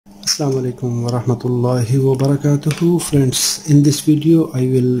Assalamu alaikum wa rahmatullahi wa barakatuhu. Friends, in this video I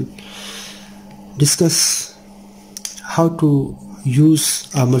will discuss how to use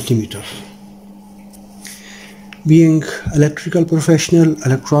a multimeter. Being electrical professional,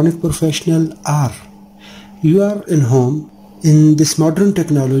 electronic professional, or you are in home, in this modern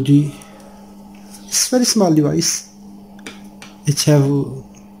technology, it's very small device. It's have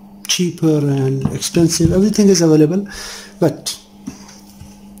cheaper and expensive, everything is available, but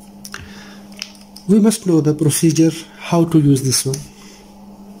we must know the procedure, how to use this one,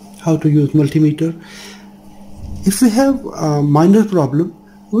 how to use multimeter. If we have a minor problem,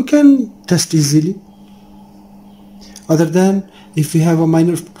 we can test easily. Other than if we have a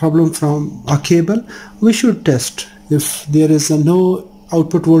minor problem from a cable, we should test. If there is no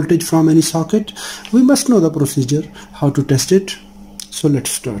output voltage from any socket, we must know the procedure, how to test it. So let's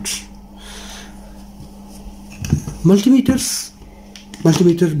start.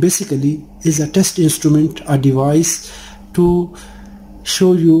 Multimeter basically is a test instrument, a device to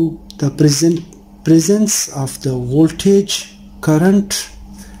show you the presence of the voltage, current.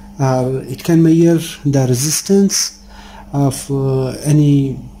 It can measure the resistance of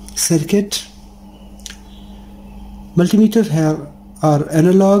any circuit. Multimeter are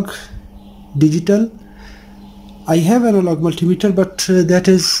analog, digital. I have analog multimeter, but that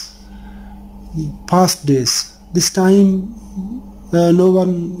is past days. This time no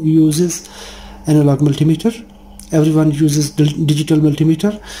one uses analog multimeter, everyone uses digital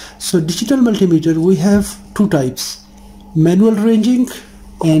multimeter. So digital multimeter, we have two types: manual ranging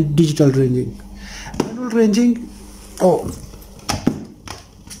and digital ranging.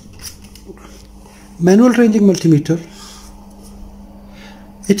 Manual ranging multimeter,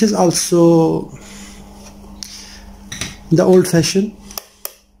 it is also the old-fashioned.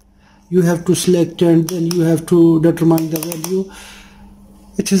 You have to select and then you have to determine the value.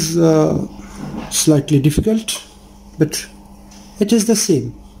 It is slightly difficult, but it is the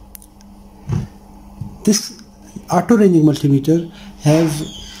same. This auto ranging multimeter have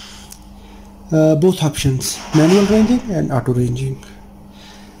both options, manual ranging and auto ranging.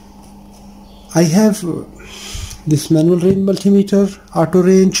 I have this manual range multimeter, auto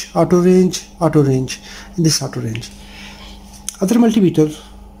range, this auto range. Other multimeter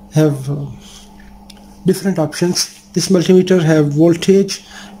have different options. This multimeter have voltage,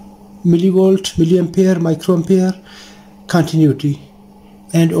 millivolt, milliampere, microampere, continuity,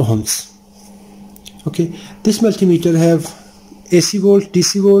 and ohms. Okay, this multimeter have AC volt,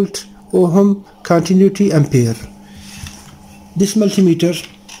 DC volt, ohm, continuity, ampere. This multimeter,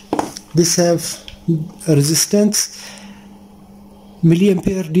 this have resistance,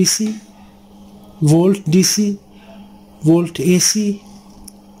 milliampere DC, volt DC, volt AC,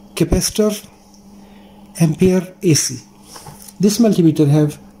 capacitor, ampere AC. This multimeter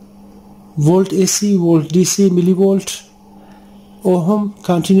have volt AC, volt DC, millivolt, ohm,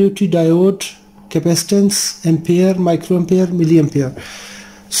 continuity, diode, capacitance, ampere, microampere, milliampere.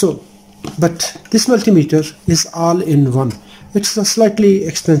 So, but this multimeter is all in one. It's slightly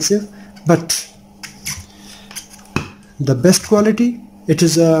expensive, but the best quality. It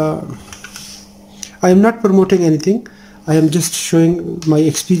is I am not promoting anything, I am just showing my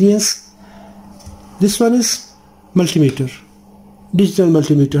experience. This one is multimeter, digital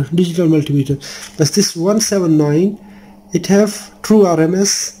multimeter. That's this 179. It have True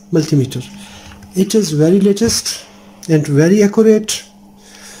RMS multimeter. It is very latest and very accurate.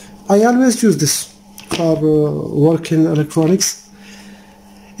 I always use this for work in electronics.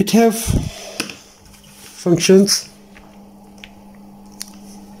 It have functions: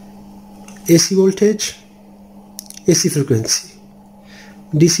 AC voltage, AC frequency;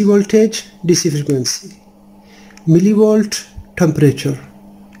 DC voltage, DC frequency; millivolt, temperature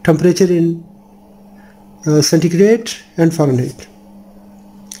in centigrade and Fahrenheit.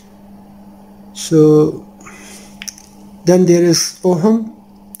 So then there is ohm,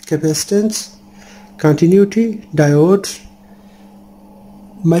 capacitance, continuity, diode,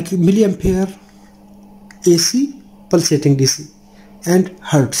 milliampere, AC, pulsating DC, and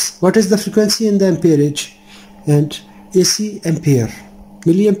hertz. What is the frequency and the amperage? And AC, ampere,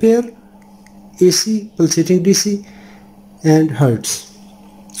 milliampere, AC, pulsating DC, and hertz.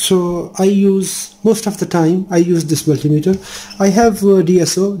 So I use, most of the time I use this multimeter. I have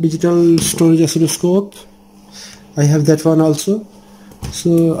DSO, digital storage oscilloscope. I have that one also,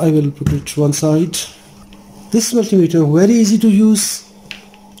 so I will put it one side. This multimeter very easy to use.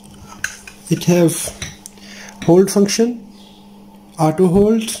 It have hold function, auto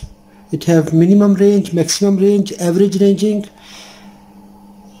hold. It have minimum range, maximum range, average ranging,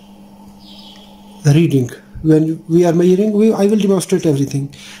 reading. when we are measuring, I will demonstrate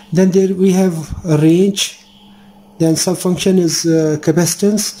everything. Then there we have a range, then subfunction is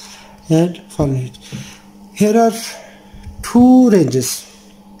capacitance and Fahrenheit. Here are two ranges,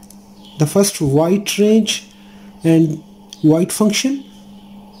 the first white range and white function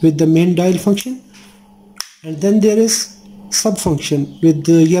with the main dial function, and then there is subfunction with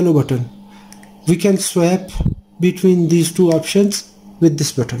the yellow button. We can swap between these two options with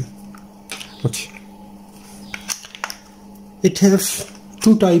this button. Okay. It has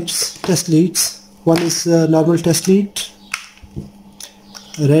two types test leads. One is normal test lead,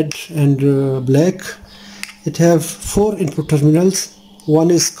 red and black. It have 4 input terminals.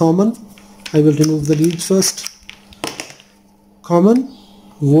 One is common. I will remove the leads first. Common,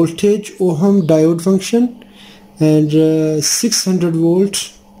 voltage ohm diode function, and 600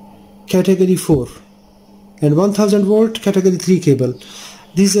 volt category 4 and 1000 volt category 3 cable.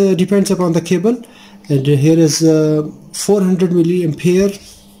 These depends upon the cable. And here is 400 milliampere,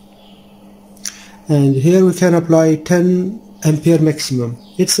 and here we can apply 10 ampere maximum.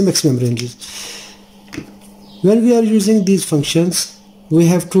 It's the maximum ranges. When we are using these functions, we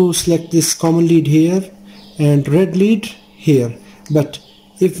have to select this common lead here and red lead here. But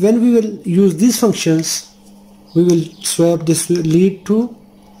when we will use these functions, we will swap this lead to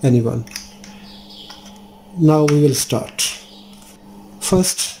anyone. Now we will start.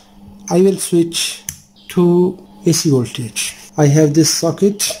 First, I will switch to AC voltage. I have this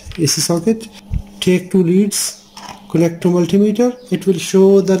socket, AC socket. Take 2 leads, connect to multimeter. It will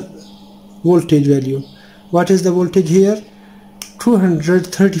show the voltage value. What is the voltage here?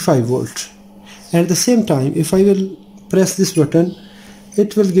 235 volt. At the same time, if I will press this button,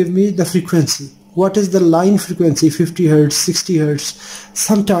 it will give me the frequency. What is the line frequency? 50 Hz, 60 Hz.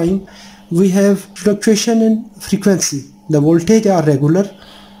 Sometime we have fluctuation in frequency. The voltage are regular,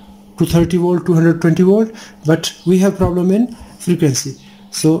 230 volt, 220 volt, but we have problem in frequency.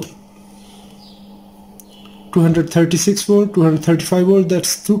 So 236 volt, 235 volt,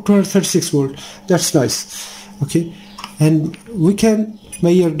 that's 236 volt. That's nice. Okay, and we can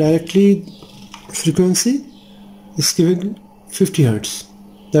measure directly frequency. It's giving 50 Hz.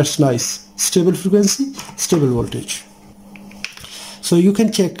 That's nice. Stable frequency, stable voltage. So you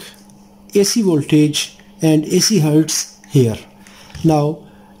can check AC voltage and AC Hertz here. Now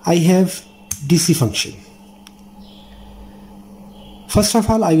I have DC function. First of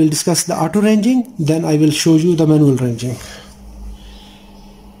all, I will discuss the auto ranging, then I will show you the manual ranging.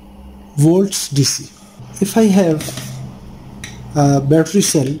 Volts DC. If I have a battery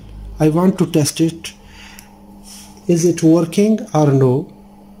cell, I want to test it. Is it working or no?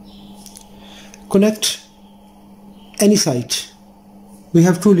 Connect any side. We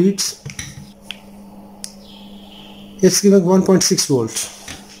have 2 leads. It's giving 1.6 volt.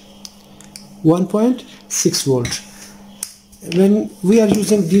 1.6 volt. When we are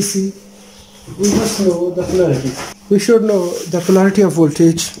using DC, we must know the polarity. We should know the polarity of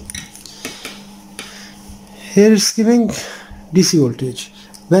voltage. Here it's giving DC voltage.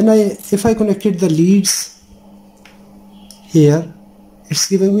 If I connected the leads here, it's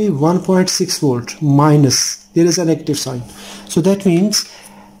giving me 1.6 volt minus. There is a negative sign. So that means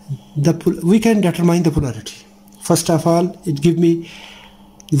we can determine the polarity. First of all, it gives me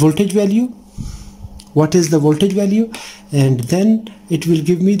voltage value. What is the voltage value? And then it will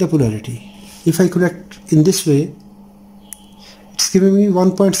give me the polarity. If I connect in this way, it's giving me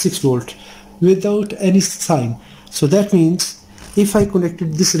 1.6 volt without any sign. So that means if I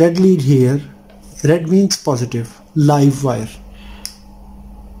connected this red lead here, red means positive, live wire,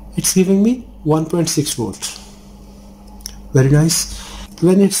 it's giving me 1.6 volt. Very nice.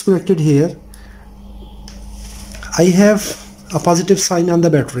 When it's connected here, I have a positive sign on the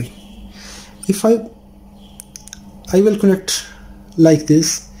battery. If I will connect like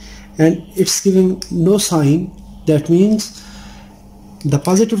this and it's giving no sign, that means the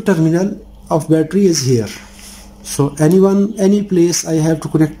positive terminal of battery is here. So any place I have to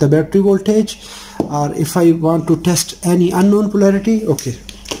connect the battery voltage, or if I want to test any unknown polarity, okay,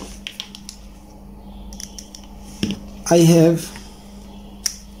 I have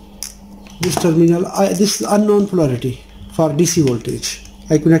this terminal, this unknown polarity for DC voltage.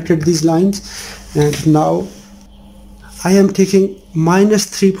 I connected these lines and now I am taking minus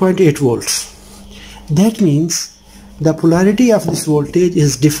 3.8 volts. That means the polarity of this voltage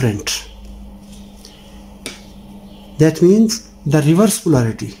is different. That means the reverse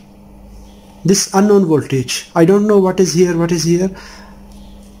polarity. This unknown voltage, I don't know what is here, what is here.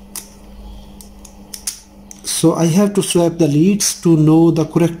 So I have to swap the leads to know the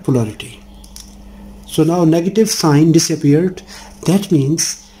correct polarity. So now negative sign disappeared. That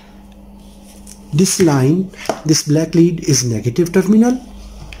means this line, this black lead is negative terminal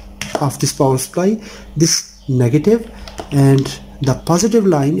of this power supply, this negative, and the positive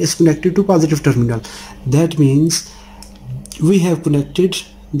line is connected to positive terminal. That means we have connected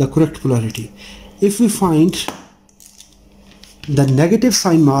the correct polarity. If we find the negative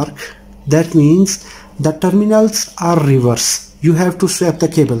sign mark, that means the terminals are reverse. You have to swap the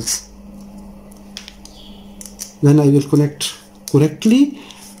cables. When I will connect correctly,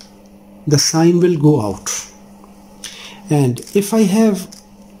 the sign will go out. And if I have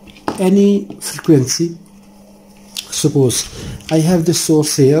any frequency, suppose I have this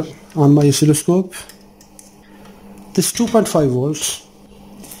source here on my oscilloscope, this 2.5 volts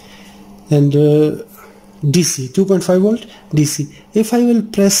and DC, 2.5 volt DC. If I will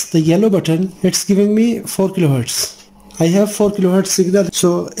press the yellow button, it's giving me 4 kilohertz. I have 4 kilohertz signal.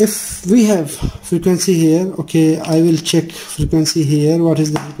 So if we have frequency here, okay, I will check frequency here. What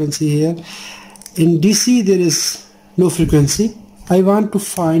is the frequency here? In DC there is no frequency. I want to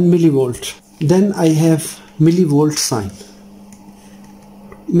find millivolt. Then I have millivolt sign.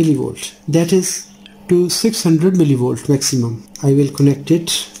 Millivolt. That is to 600 millivolt maximum. I will connect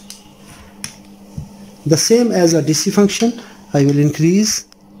it. The same as a DC function, I will increase.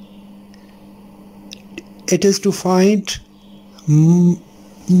 It is to find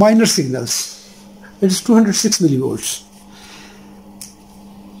minor signals. It is 206 millivolts.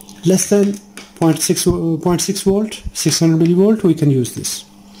 Less than 0.6 volt, 600 millivolt, we can use this.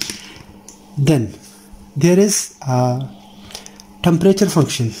 Then there is a temperature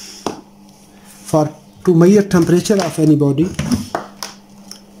function. To measure temperature of any body,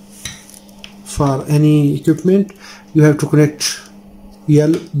 for any equipment, you have to connect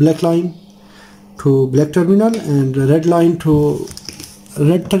black line to black terminal and red line to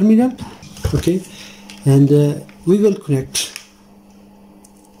red terminal. Okay, and we will connect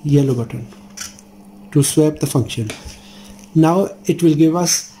yellow button to swap the function. Now it will give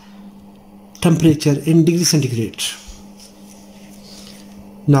us temperature in degree centigrade.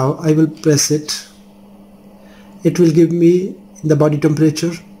 Now I will press it. It will give me the body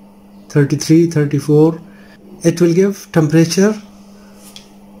temperature 33, 34. It will give temperature.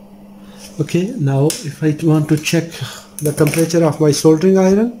 Okay, now if I want to check the temperature of my soldering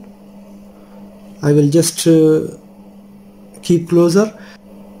iron, I will just keep closer.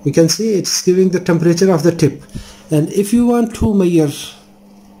 We can see it's giving the temperature of the tip. And if you want to measure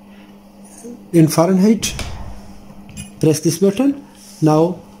in Fahrenheit, press this button.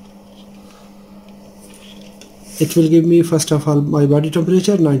 Now it will give me first of all my body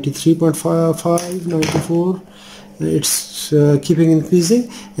temperature 93.5, 94. It's keeping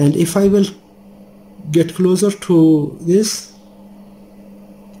increasing, and if I will get closer to this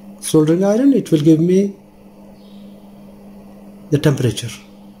soldering iron, it will give me the temperature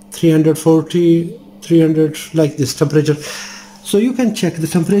 340, 300, like this temperature. So you can check the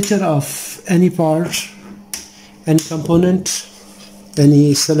temperature of any part, any component,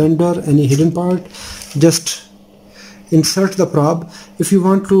 any cylinder, any hidden part. Just insert the probe. If you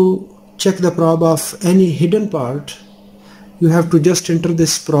want to check the probe of any hidden part, you have to just enter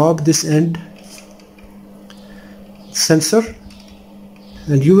this probe, this end sensor,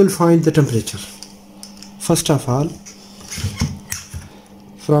 and you will find the temperature. First of all,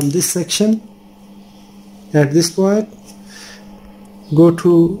 from this section, at this point, go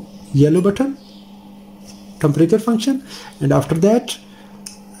to yellow button, temperature function, and after that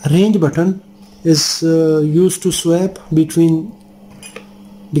range button is used to swap between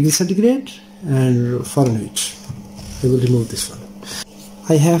degree centigrade and Fahrenheit. I will remove this one.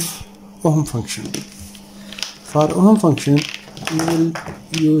 I have ohm function. For ohm function, we will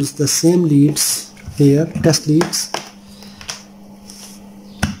use the same leads here, test leads.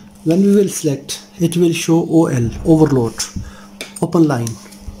 When we will select, it will show OL, overload, open line.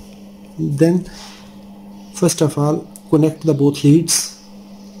 Then first of all, connect the both leads.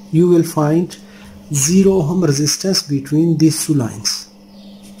 You will find 0 ohm resistance between these two lines.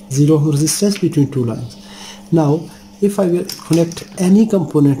 0 ohm resistance between two lines. Now if I will connect any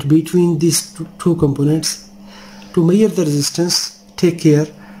component between these two components, to measure the resistance, take care,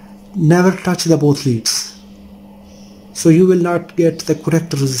 never touch the both leads, so you will not get the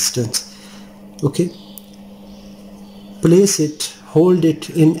correct resistance. Okay, place it, hold it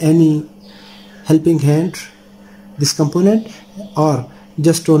in any helping hand, this component, or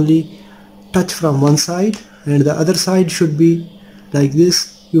just only touch from one side and the other side should be like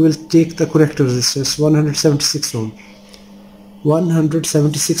this. You will take the correct resistance, 176 ohm,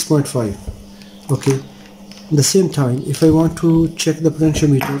 176.5. okay. At the same time, if I want to check the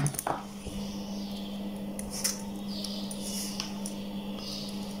potentiometer,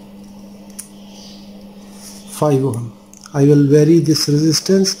 5 ohm. I will vary this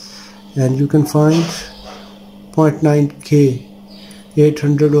resistance and you can find 0.9k,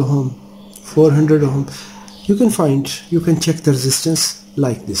 800 ohm, 400 ohm. You can check the resistance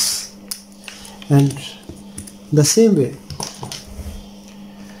like this. And the same way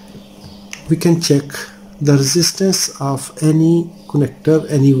we can check the resistance of any connector,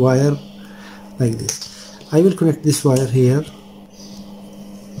 any wire like this. I will connect this wire here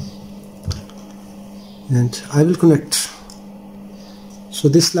and I will connect. So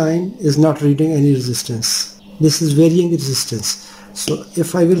this line is not reading any resistance. This is varying resistance. So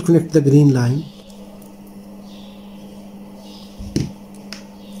if I will connect the green line,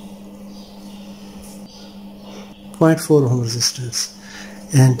 .4 ohm resistance,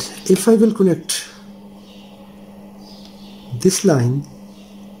 and if I will connect this line,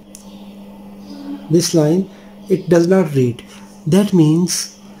 it does not read. That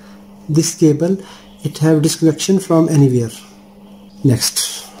means this cable, it have disconnection from anywhere.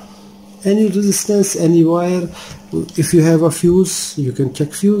 Next, any resistance, any wire, if you have a fuse, you can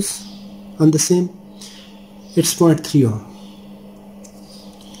check fuse on the same. It's 0.3 ohm.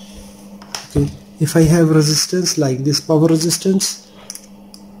 Okay, if I have resistance like this, power resistance,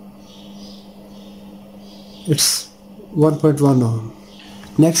 it's 1.1 ohm.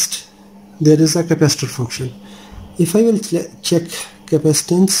 Next, there is a capacitor function. If I will check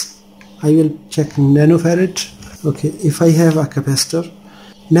capacitance, I will check nanofarad. Okay, if I have a capacitor,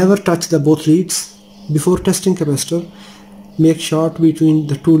 never touch the both leads. Before testing capacitor, make short between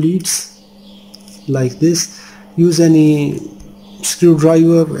the two leads like this. Use any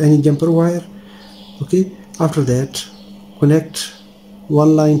screwdriver, any jumper wire. Okay, after that connect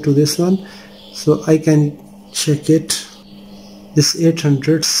one line to this one, so I can check it. This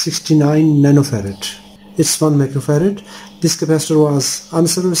 869 nanofarad, it's 1 microfarad. This capacitor was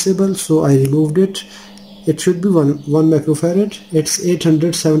unserviceable, so I removed it. It should be 1 microfarad. It's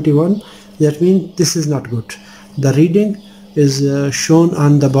 871. That means this is not good. The reading is shown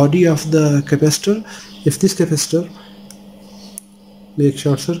on the body of the capacitor. If this capacitor make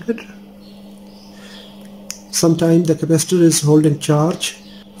short circuit, sometimes the capacitor is holding charge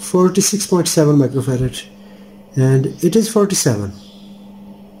 46.7 microfarad and it is 47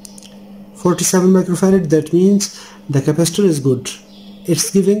 microfarad. That means the capacitor is good. It's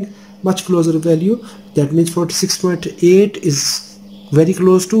giving much closer value. That means 46.8 is very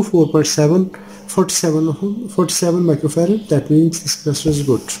close to 47 microfarad. That means this capacitor is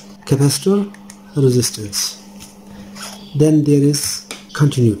good. Capacitor resistance. Then there is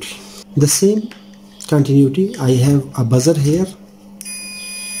continuity. The same continuity, I have a buzzer here.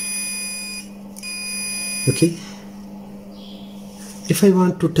 Okay, if I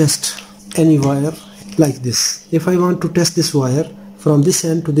want to test any wire like this, if I want to test this wire from this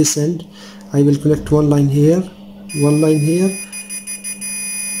end to this end, I will connect one line here, one line here.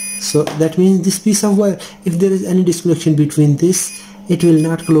 So that means this piece of wire, if there is any disconnection between this, it will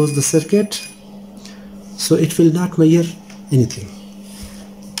not close the circuit, so it will not measure anything.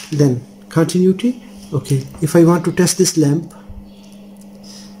 Then continuity. Okay, if I want to test this lamp,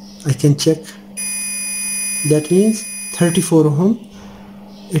 I can check. That means 34 ohm.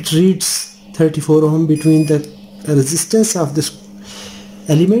 It reads 34 ohm between the resistance of this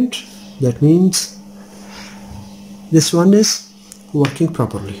element. That means this one is working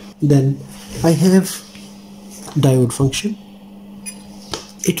properly. Then I have diode function.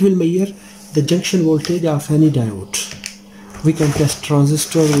 It will measure the junction voltage of any diode. We can test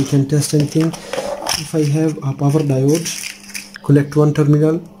transistor, we can test anything. If I have a power diode, connect one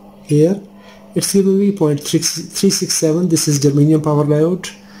terminal here, it's giving me 0.367. This is germanium power diode.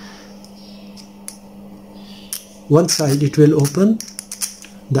 One side it will open,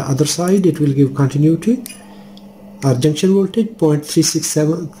 the other side it will give continuity. Our junction voltage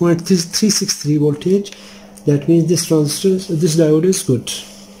 0.363 voltage. That means this transistor, this diode is good.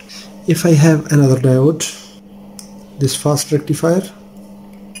 If I have another diode, this fast rectifier,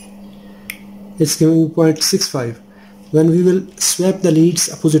 it's giving 0.65. When we will swap the leads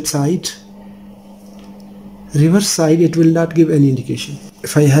opposite side, reverse side, it will not give any indication.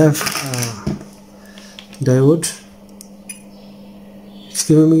 If I have a diode, it's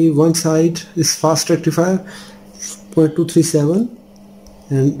giving me one side, this fast rectifier 0.237,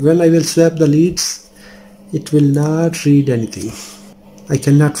 and when I will swap the leads, it will not read anything. I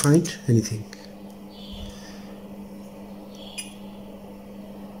cannot find anything.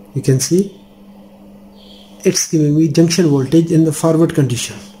 You can see it's giving me junction voltage in the forward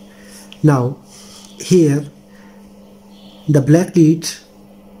condition. Now here the black lead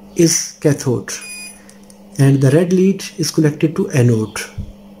is cathode and the red lead is connected to anode.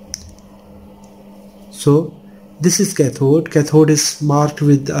 So This is cathode. Cathode is marked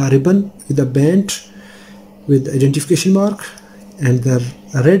with a ribbon, with a band, with identification mark, and the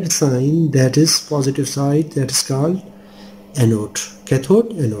red sign, that is positive side, that is called anode.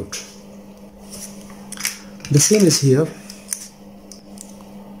 Cathode, anode. The same is here.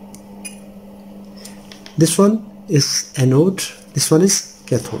 This one is anode, this one is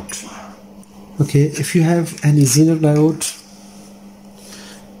cathode. Okay, if you have any Zener diode,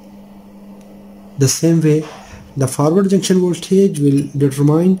 the same way the forward junction voltage will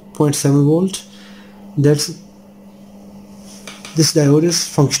determine 0.7 volt. That's this diode is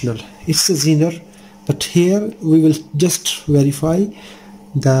functional. It's a Zener, but here we will just verify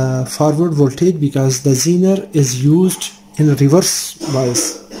the forward voltage because the Zener is used in reverse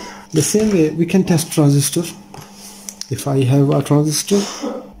bias. The same way we can test transistor. If I have a transistor,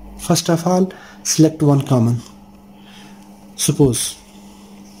 first of all select one common. Suppose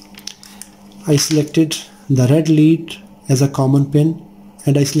I selected the red lead as a common pin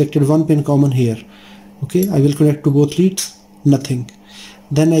and I selected one pin common here. Okay, I will connect to both leads, nothing.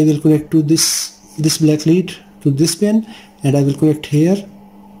 Then I will connect to this black lead to this pin and I will connect here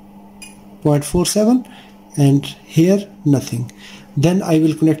 0.47 and here nothing. Then I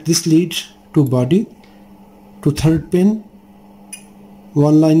will connect this lead to body, to third pin,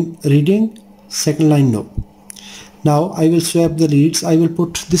 one line reading, second line no. Now I will swap the leads. I will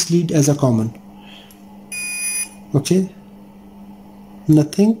put this lead as a common. Okay,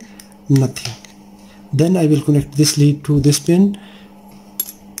 nothing, nothing. Then I will connect this lead to this pin,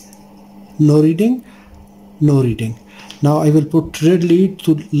 no reading, no reading. Now I will put red lead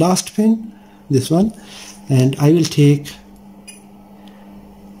to last pin, this one, and I will take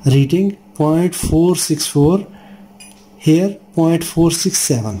reading 0.464, here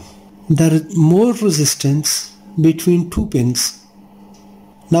 0.467. There is more resistance between two pins.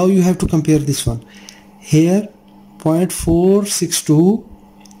 Now you have to compare this one. Here 0.462,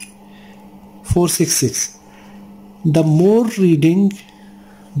 466. The more reading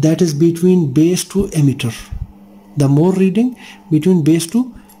that is between base to emitter. The more reading between base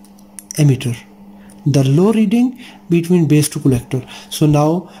to emitter. The low reading between base to collector. So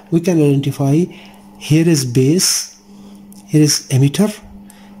now we can identify here is base, here is emitter,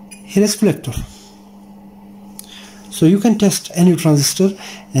 here is collector. So you can test any transistor,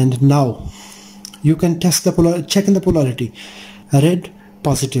 and now you can test the check in the polarity. Red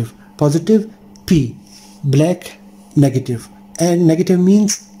positive, positive P, black negative, and negative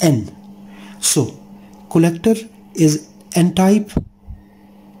means N. So collector is N type,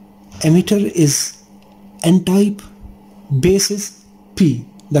 emitter is N type, base is P,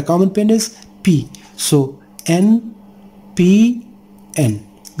 the common pin is P. So N, P, N,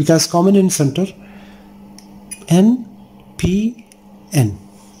 because common in center, N, P, N.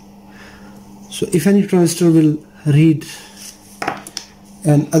 So if any transistor will read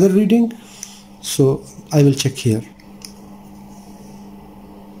another reading, so I will check here.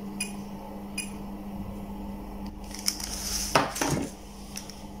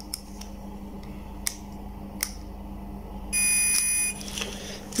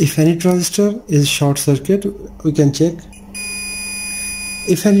 If any transistor is short circuit, we can check.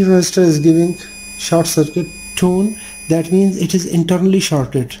 If any transistor is giving short circuit tone, that means it is internally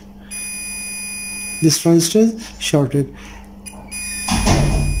shorted. This transistor is shorted.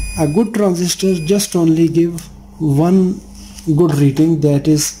 A good transistor just only give one good reading, that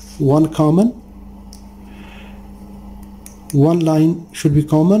is one common. One line should be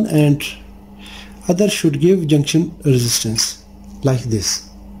common and other should give junction resistance like this.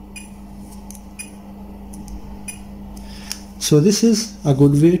 So this is a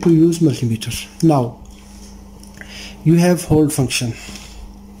good way to use multimeter. Now you have hold function.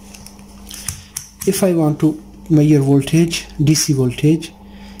 If I want to measure voltage, DC voltage,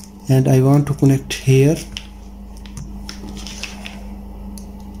 and I want to connect here,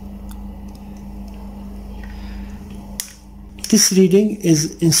 this reading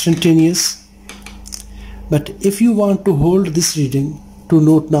is instantaneous, but if you want to hold this reading to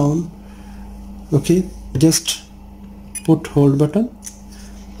note down, okay, just put hold button.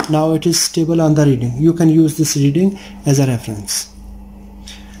 Now it is stable on the reading. You can use this reading as a reference.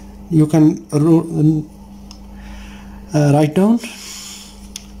 You can write down.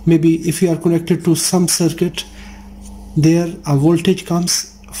 Maybe if you are connected to some circuit, there a voltage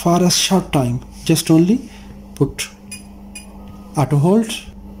comes for a short time, just only put auto hold,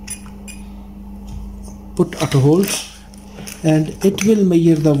 and it will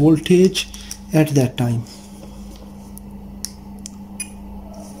measure the voltage at that time.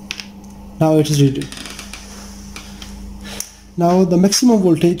 Now it is reading. Now the maximum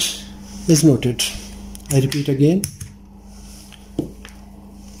voltage is noted. I repeat again.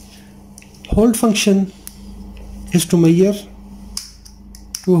 Hold function is to measure,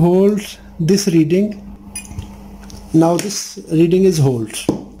 to hold this reading. Now this reading is hold,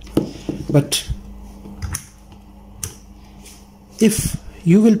 but if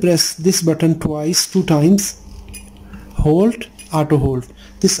you will press this button twice, 2 times, hold, auto hold.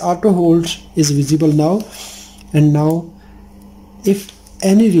 This auto hold is visible now, and now if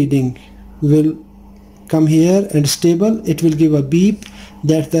any reading will come here and stable, it will give a beep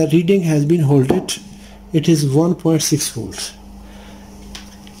that the reading has been holded. It is 1.6 volts.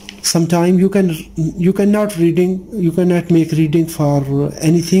 Sometime you cannot make reading for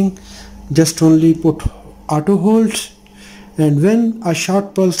anything, just only put auto hold, and when a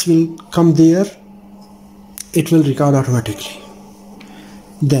short pulse will come there, it will record automatically.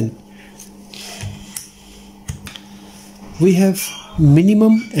 Then we have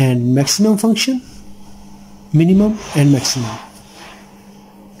minimum and maximum function. Minimum and maximum.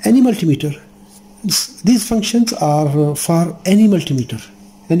 Any multimeter, these functions are for any multimeter.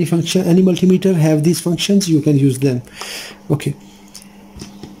 Any multimeter have these functions, you can use them. Okay,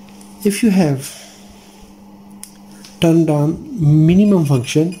 if you have turned on minimum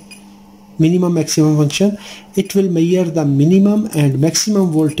function, minimum maximum function, it will measure the minimum and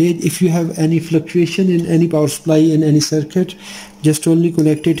maximum voltage. If you have any fluctuation in any power supply in any circuit, just only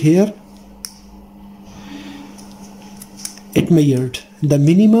connect it here. It measured the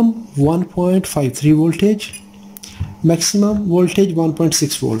minimum 1.53 voltage, maximum voltage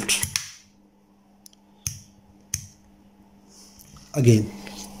 1.6 volt. Again,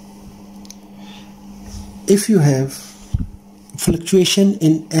 if you have fluctuation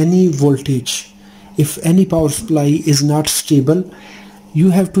in any voltage, if any power supply is not stable, you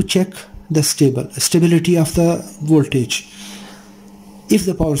have to check the stability of the voltage. If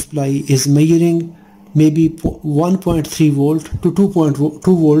the power supply is measuring maybe 1.3 volt to 2.2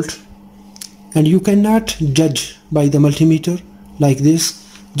 volt, and you cannot judge by the multimeter like this,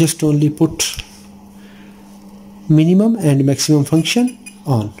 just only put minimum and maximum function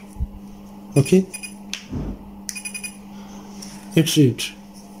on. Okay, it reads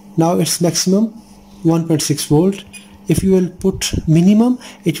now it's maximum 1.6 volt. If you will put minimum,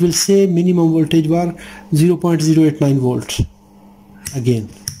 it will say minimum voltage var 0.089 volt. Again,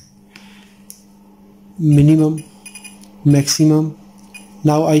 minimum, maximum.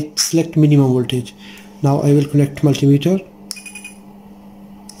 Now I select minimum voltage. Now I will connect multimeter.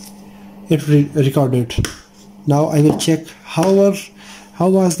 It recorded. Now I will check how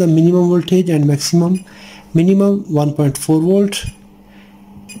was the minimum voltage and maximum. Minimum 1.4 volt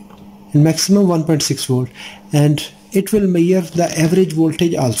and maximum 1.6 volt, and it will measure the average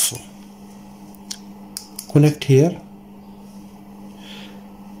voltage also. Connect here.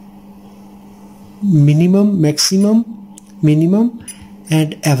 Minimum, maximum, minimum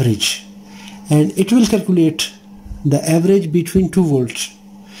and average, and it will calculate the average between 2 volts,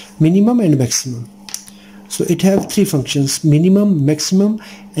 minimum and maximum. So it have 3 functions: minimum, maximum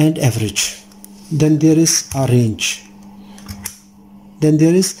and average. Then there is a range. Then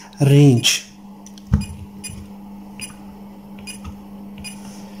there is range.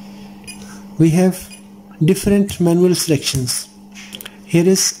 We have different manual selections. Here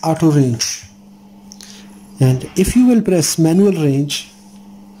is auto range. And if you will press manual range,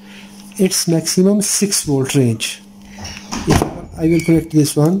 it's maximum 6 volt range. If I will connect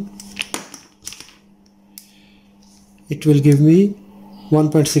this one, it will give me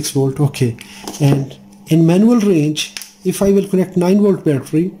 1.6 volt. Okay, and in manual range, if I will connect 9 volt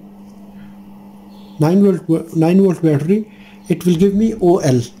battery, 9 volt battery, it will give me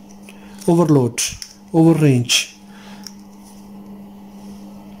OL, overload, over range,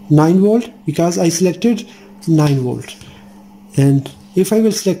 9 volt, because I selected 9 volt. And if I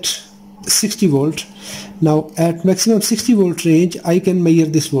will select 60 volt, now at maximum 60 volt range I can measure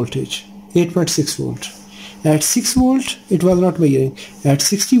this voltage, 8.6 volt. At 6 volt it was not measuring. At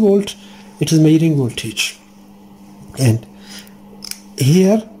 60 volt it is measuring voltage. And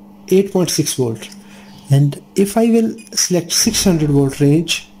here 8.6 volt. And if I will select 600 volt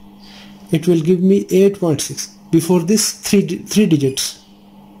range, it will give me 8.6. Before this, three digits,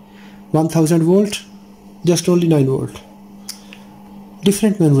 1000 volt, just only 9 volt.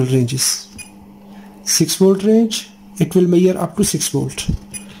 Different manual ranges. 6 volt range, it will measure up to 6 volt,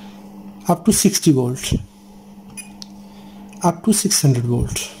 up to 60 volt, up to 600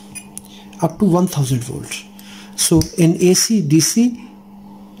 volt, up to 1000 volt. So in AC, DC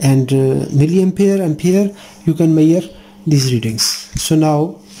and milliampere, ampere, you can measure these readings. So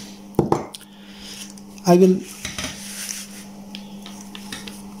now I will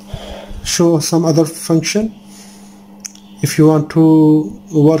show some other function. If you want to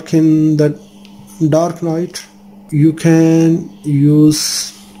work in the dark night, you can use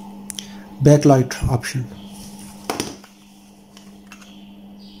backlight option.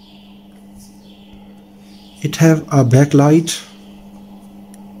 It have a backlight.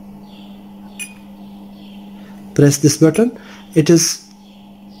 Press this button. It is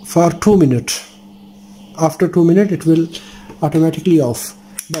for 2 minutes. After 2 minutes it will automatically off,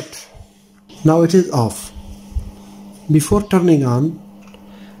 but now it is off. Before turning on,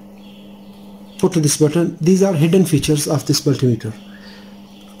 put this button. These are hidden features of this multimeter.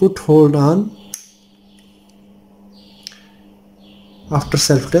 Put hold on. After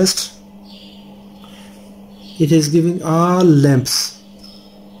self-test, it is giving all lamps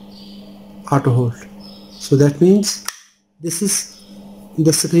auto hold. So that means this is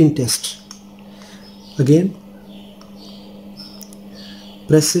the screen test. Again,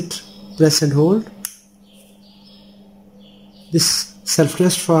 press it, press and hold. This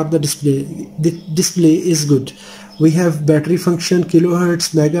self-test for the display. The display is good. We have battery function,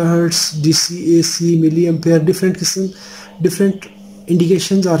 kilohertz, megahertz, DC, AC, milliampere, different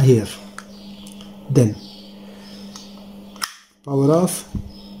indications are here. Then power off.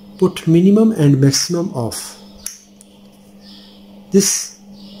 Put minimum and maximum off. This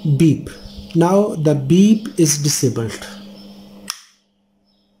beep. Now the beep is disabled.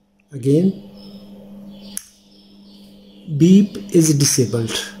 Again, beep is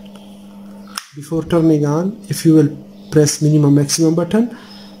disabled. Before turning on, if you will press minimum maximum button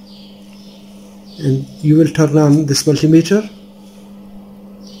and you will turn on this multimeter,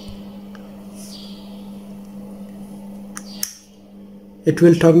 it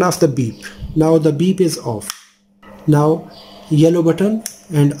will turn off the beep. Now the beep is off. Now yellow button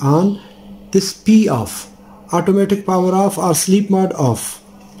and on. This P off, automatic power off or sleep mode off.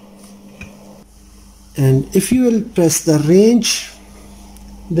 And if you will press the range,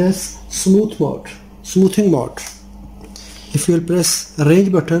 there's smoothing mode. If you will press range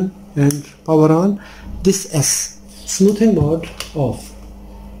button and power on, this S, smoothing mode off.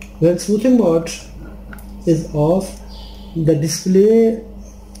 When smoothing mode is off, the display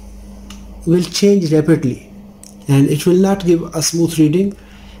will change rapidly and it will not give a smooth reading.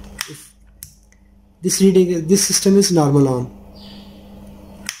 This system is normal on.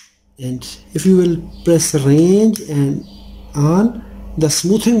 And if you will press range and on, the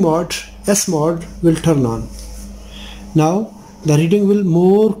smoothing mode, S mode, will turn on. Now the reading will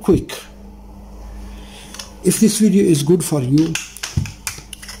more quick. If this video is good for you,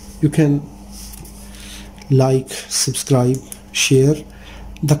 you can like, subscribe, share.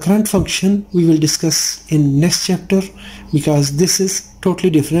 The current function we will discuss in next chapter, because this is totally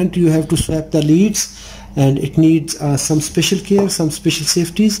different. You have to swap the leads and it needs some special care, some special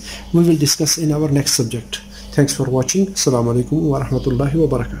safeties. We will discuss in our next subject. Thanks for watching. Assalamu alaikum wa rahmatullahi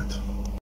wa barakatuh.